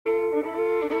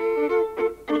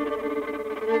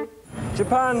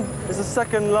Japan is the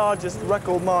second largest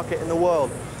record market in the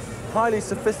world, highly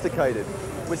sophisticated,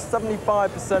 with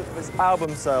 75% of its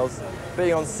album sales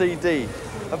being on CD,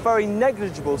 a very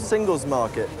negligible singles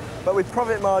market, but with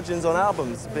profit margins on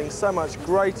albums being so much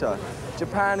greater,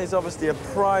 Japan is obviously a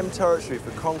prime territory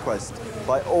for conquest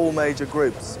by all major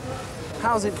groups.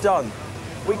 How's it done?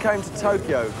 We came to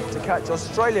Tokyo to catch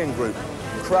Australian group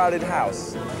Crowded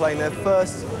House playing their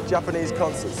first Japanese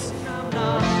concerts.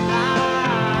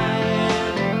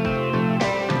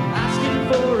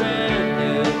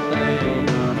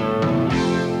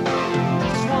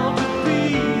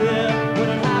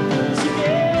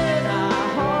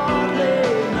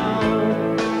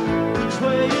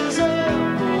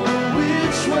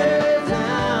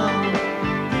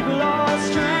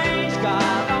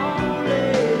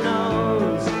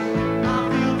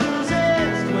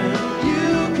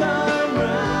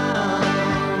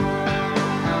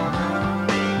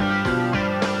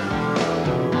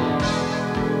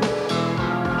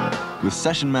 With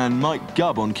session man Mike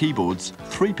Gubb on keyboards,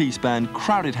 three-piece band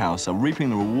Crowded House are reaping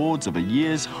the rewards of a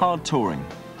year's hard touring.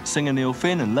 Singer Neil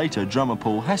Finn and later drummer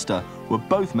Paul Hester were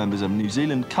both members of New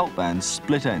Zealand cult band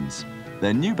Split Enz.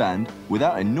 Their new band,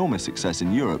 without enormous success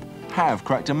in Europe, have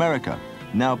cracked America.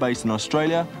 Now based in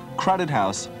Australia, Crowded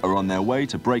House are on their way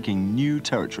to breaking new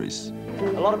territories.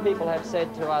 A lot of people have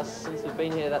said to us since we've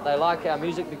been here that they like our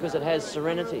music because it has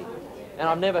serenity. And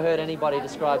I've never heard anybody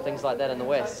describe things like that in the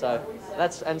West. So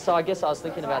so I guess I was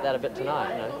thinking about that a bit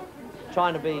tonight, you know,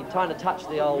 trying to touch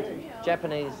the old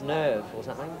Japanese nerve or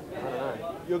something. I don't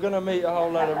know. You're going to meet a whole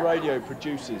load of radio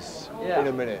producers in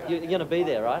a minute. You're going to be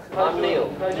there, right? I'm Neil.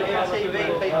 Pleased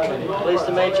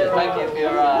to meet you. Thank you for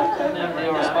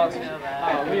your response.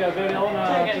 We are very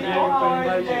honored to be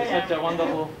invited to such a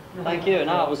wonderful... Thank you.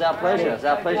 No, it was our pleasure. It was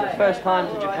our pleasure. First time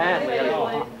to Japan.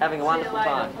 We're having a wonderful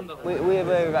time. We're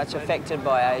very much affected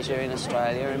by Asia in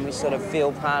Australia, and we sort of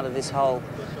feel part of this whole,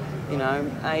 you know,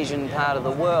 Asian part of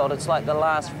the world. It's like the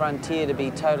last frontier to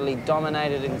be totally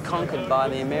dominated and conquered by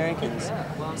the Americans.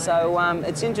 So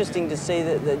it's interesting to see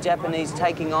that the Japanese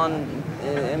taking on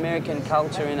American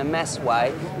culture in a mass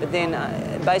way, but then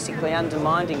basically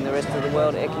undermining the rest of the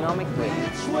world economically.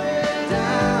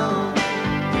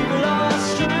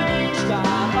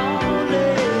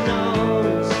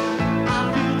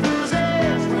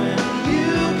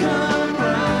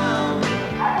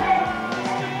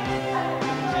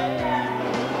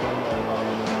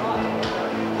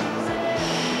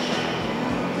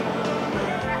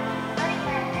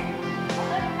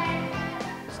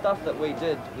 Stuff that we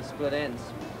did with Split Enz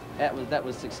that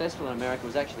was successful in America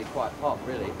was actually quite pop,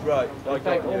 really. Right. In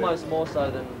fact, almost more so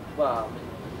than, well,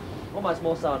 almost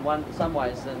more so in some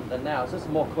ways than now. It's just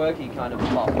more quirky kind of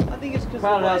pop. I think it's because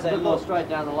Crowded House is a bit more straight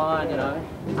down the line, you know.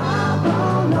 I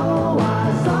don't know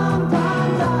why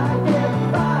sometimes I get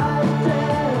frightened.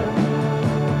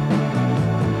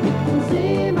 You can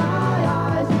see my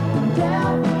eyes, you can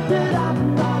tell that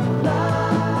I'm not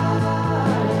lying.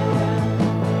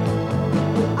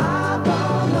 I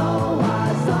don't know why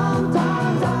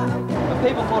sometimes I get... But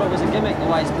people thought it was a gimmick the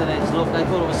way Split Enz looked. They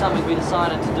thought it was something we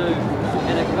decided to do.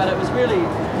 But it was really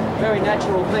a very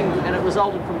natural thing, and it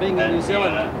resulted from being in New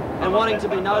Zealand and wanting to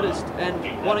be noticed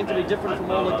and wanting to be different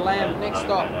from all the glam. Next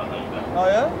stop. Oh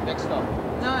yeah? Next stop.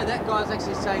 No, that guy's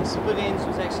actually saying Split Enz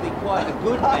was actually quite a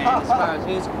good band as far as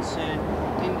he was concerned.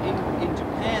 In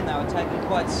Japan, they were taken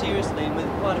quite seriously and with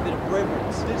quite a bit of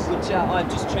reverence, which I've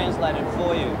just translated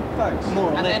for you. Thanks. More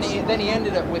or less. And then he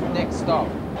ended it with Next Stop.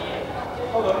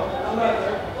 Hold on.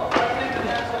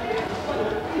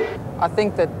 I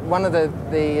think that one of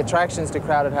the attractions to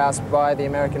Crowded House by the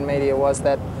American media was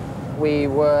that we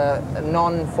were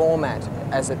non-format,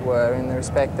 as it were, in the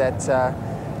respect that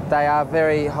they are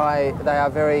very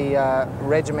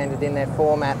regimented in their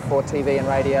format for TV and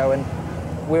radio, and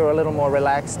we were a little more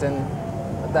relaxed, and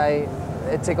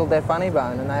it tickled their funny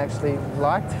bone, and they actually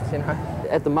liked it, you know.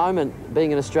 At the moment,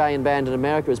 being an Australian band in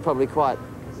America is probably quite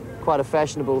a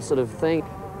fashionable sort of thing.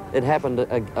 It happened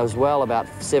as well about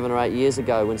 7 or 8 years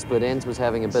ago when Split Enz was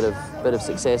having a bit of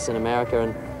success in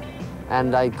America,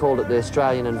 and they called it the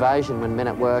Australian invasion when Men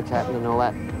at Work happened and all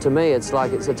that. To me, it's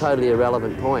like it's a totally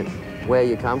irrelevant point where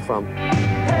you come from.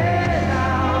 Hey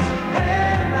now,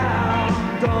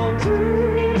 don't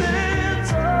dream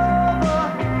it's over.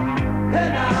 Hey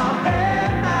now,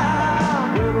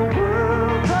 when the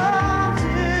world comes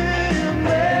in,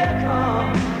 they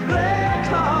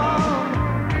come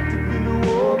to be the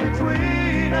war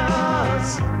between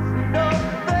us. No,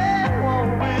 they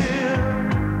won't win.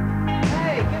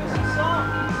 Hey, give us a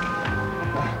song.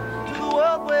 To the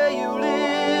world where you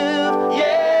live,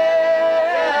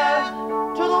 yeah.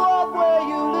 To the world where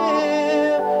you live.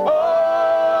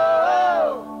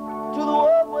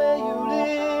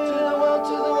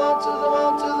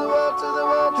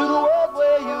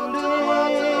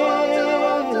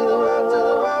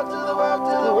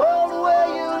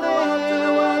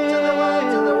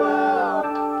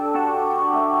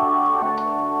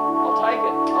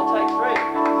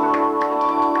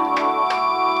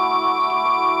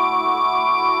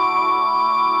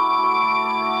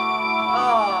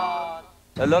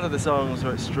 A lot of the songs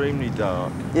are extremely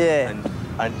dark. Yeah.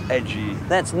 And edgy.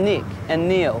 That's Nick and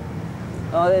Neil.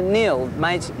 Neil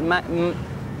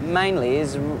mainly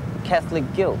is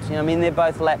Catholic guilt. You know, I mean, they're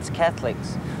both lapsed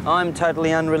Catholics. I'm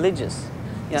totally unreligious.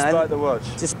 You know, Despite the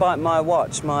watch. Despite my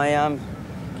watch, my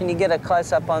can you get a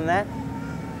close up on that?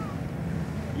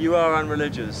 You are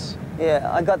unreligious.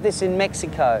 Yeah, I got this in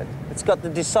Mexico. It's got the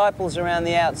disciples around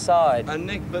the outside. And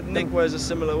Nick wears a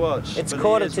similar watch. It's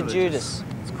quarter to Judas.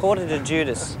 It's quarter to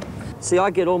Judas. See,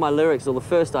 I get all my lyrics, or the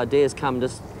first ideas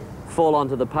just fall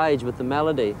onto the page with the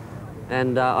melody,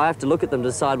 and I have to look at them to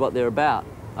decide what they're about.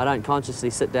 I don't consciously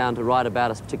sit down to write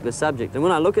about a particular subject. And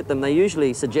when I look at them, they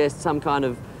usually suggest some kind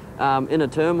of inner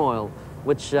turmoil,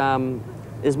 which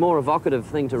is more evocative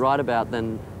thing to write about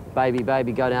than baby,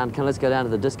 baby, let's go down to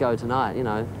the disco tonight, you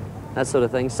know, that sort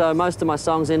of thing. So most of my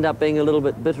songs end up being a little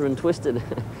bit bitter and twisted,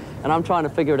 and I'm trying to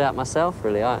figure it out myself,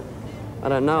 really. I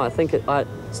don't know. I think I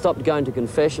stopped going to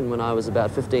confession when I was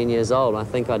about 15 years old. I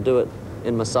think I do it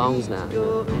in my songs now.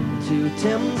 Go into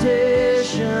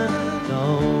temptation,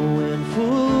 knowing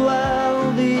full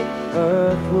well the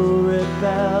earth will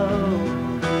rebel.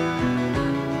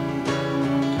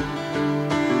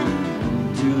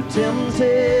 To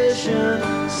temptation,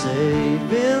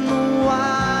 safe in the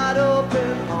wide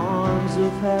open arms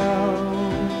of hell.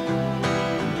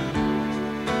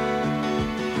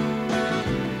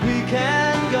 We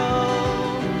can go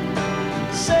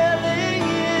sailing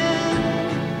in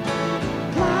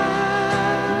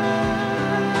blind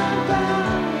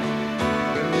bound.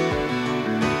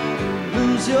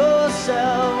 Lose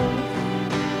yourself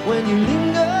when you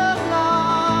linger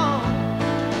long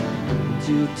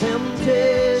to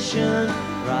temptation,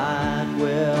 right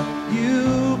where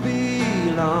you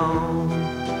belong.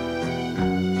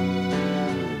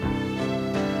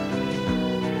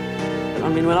 I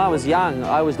mean, when I was young,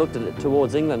 I always looked at it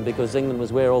towards England because England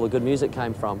was where all the good music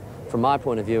came from my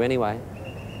point of view anyway.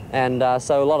 And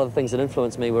so a lot of the things that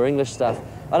influenced me were English stuff.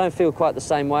 I don't feel quite the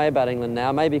same way about England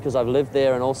now, maybe because I've lived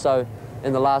there, and also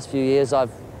in the last few years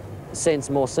I've sensed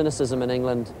more cynicism in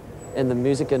England in the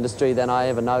music industry than I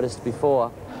ever noticed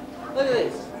before. Look at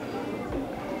this.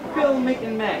 Bill, Mick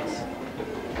and Max.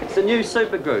 It's a new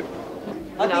supergroup.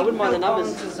 I wouldn't mind the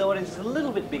numbers. His audience is a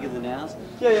little bit bigger than ours.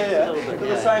 Yeah. A little bit, For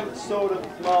yeah. the same sort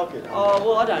of market. Oh,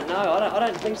 well, I don't know. I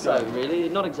don't think so, really.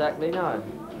 Not exactly, no.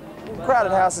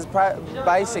 Crowded House is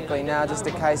basically now just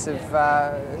a case of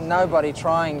nobody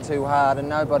trying too hard and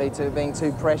nobody being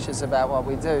too precious about what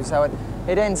we do. So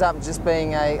it ends up just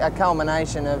being a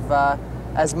culmination of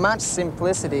as much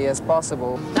simplicity as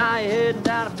possible. Now you're heading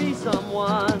down to be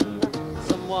someone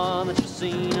that you've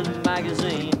seen in a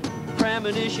magazine. The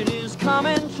premonition is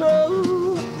coming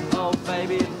true. Oh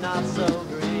baby, not so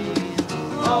green.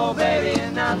 Oh baby,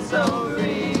 not so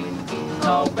green.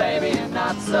 Oh baby,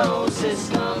 not so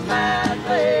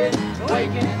systematically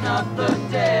waking up the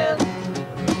dead.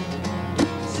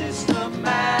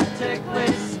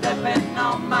 Systematically stepping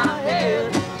on my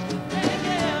head.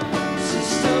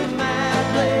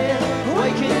 Systematically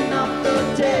waking up the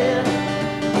dead.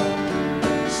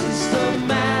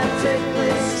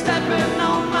 Systematically stepping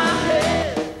on my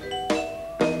head.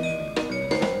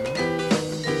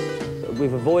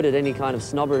 We've avoided any kind of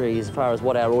snobbery as far as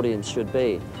what our audience should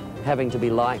be. Having to be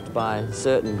liked by a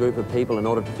certain group of people in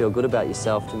order to feel good about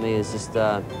yourself, to me, is just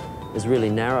is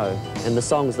really narrow. And the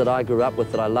songs that I grew up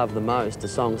with that I love the most are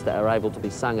songs that are able to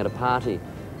be sung at a party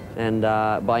and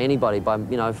by anybody,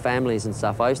 by families and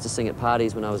stuff. I used to sing at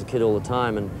parties when I was a kid all the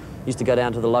time, and used to go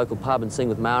down to the local pub and sing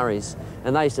with Maoris,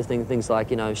 and they used to think things like,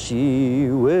 she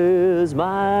wears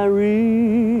my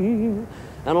ring,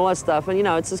 and all that stuff. And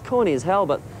it's as corny as hell,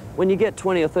 but when you get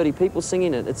 20 or 30 people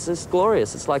singing it, it's just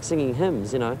glorious. It's like singing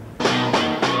hymns, Good night!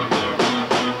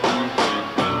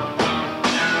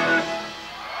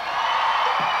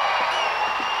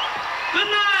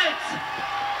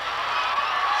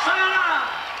 Sayonara!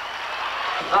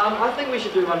 I think we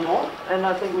should do one more, and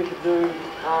I think we should do...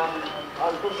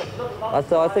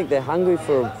 I think they're hungry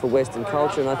for Western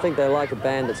culture, and I think they like a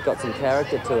band that's got some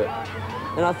character to it.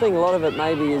 And I think a lot of it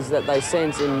maybe is that they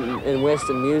sense in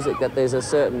Western music that there's a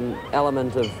certain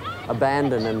element of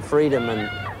abandon and freedom,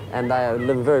 and they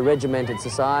live a very regimented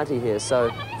society here.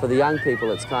 So for the young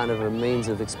people, it's kind of a means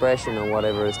of expression or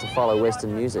whatever, is to follow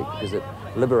Western music because it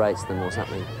liberates them or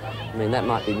something. I mean, that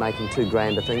might be making too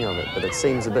grand a thing of it, but it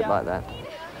seems a bit like that.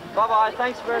 Bye-bye,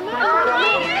 thanks for coming.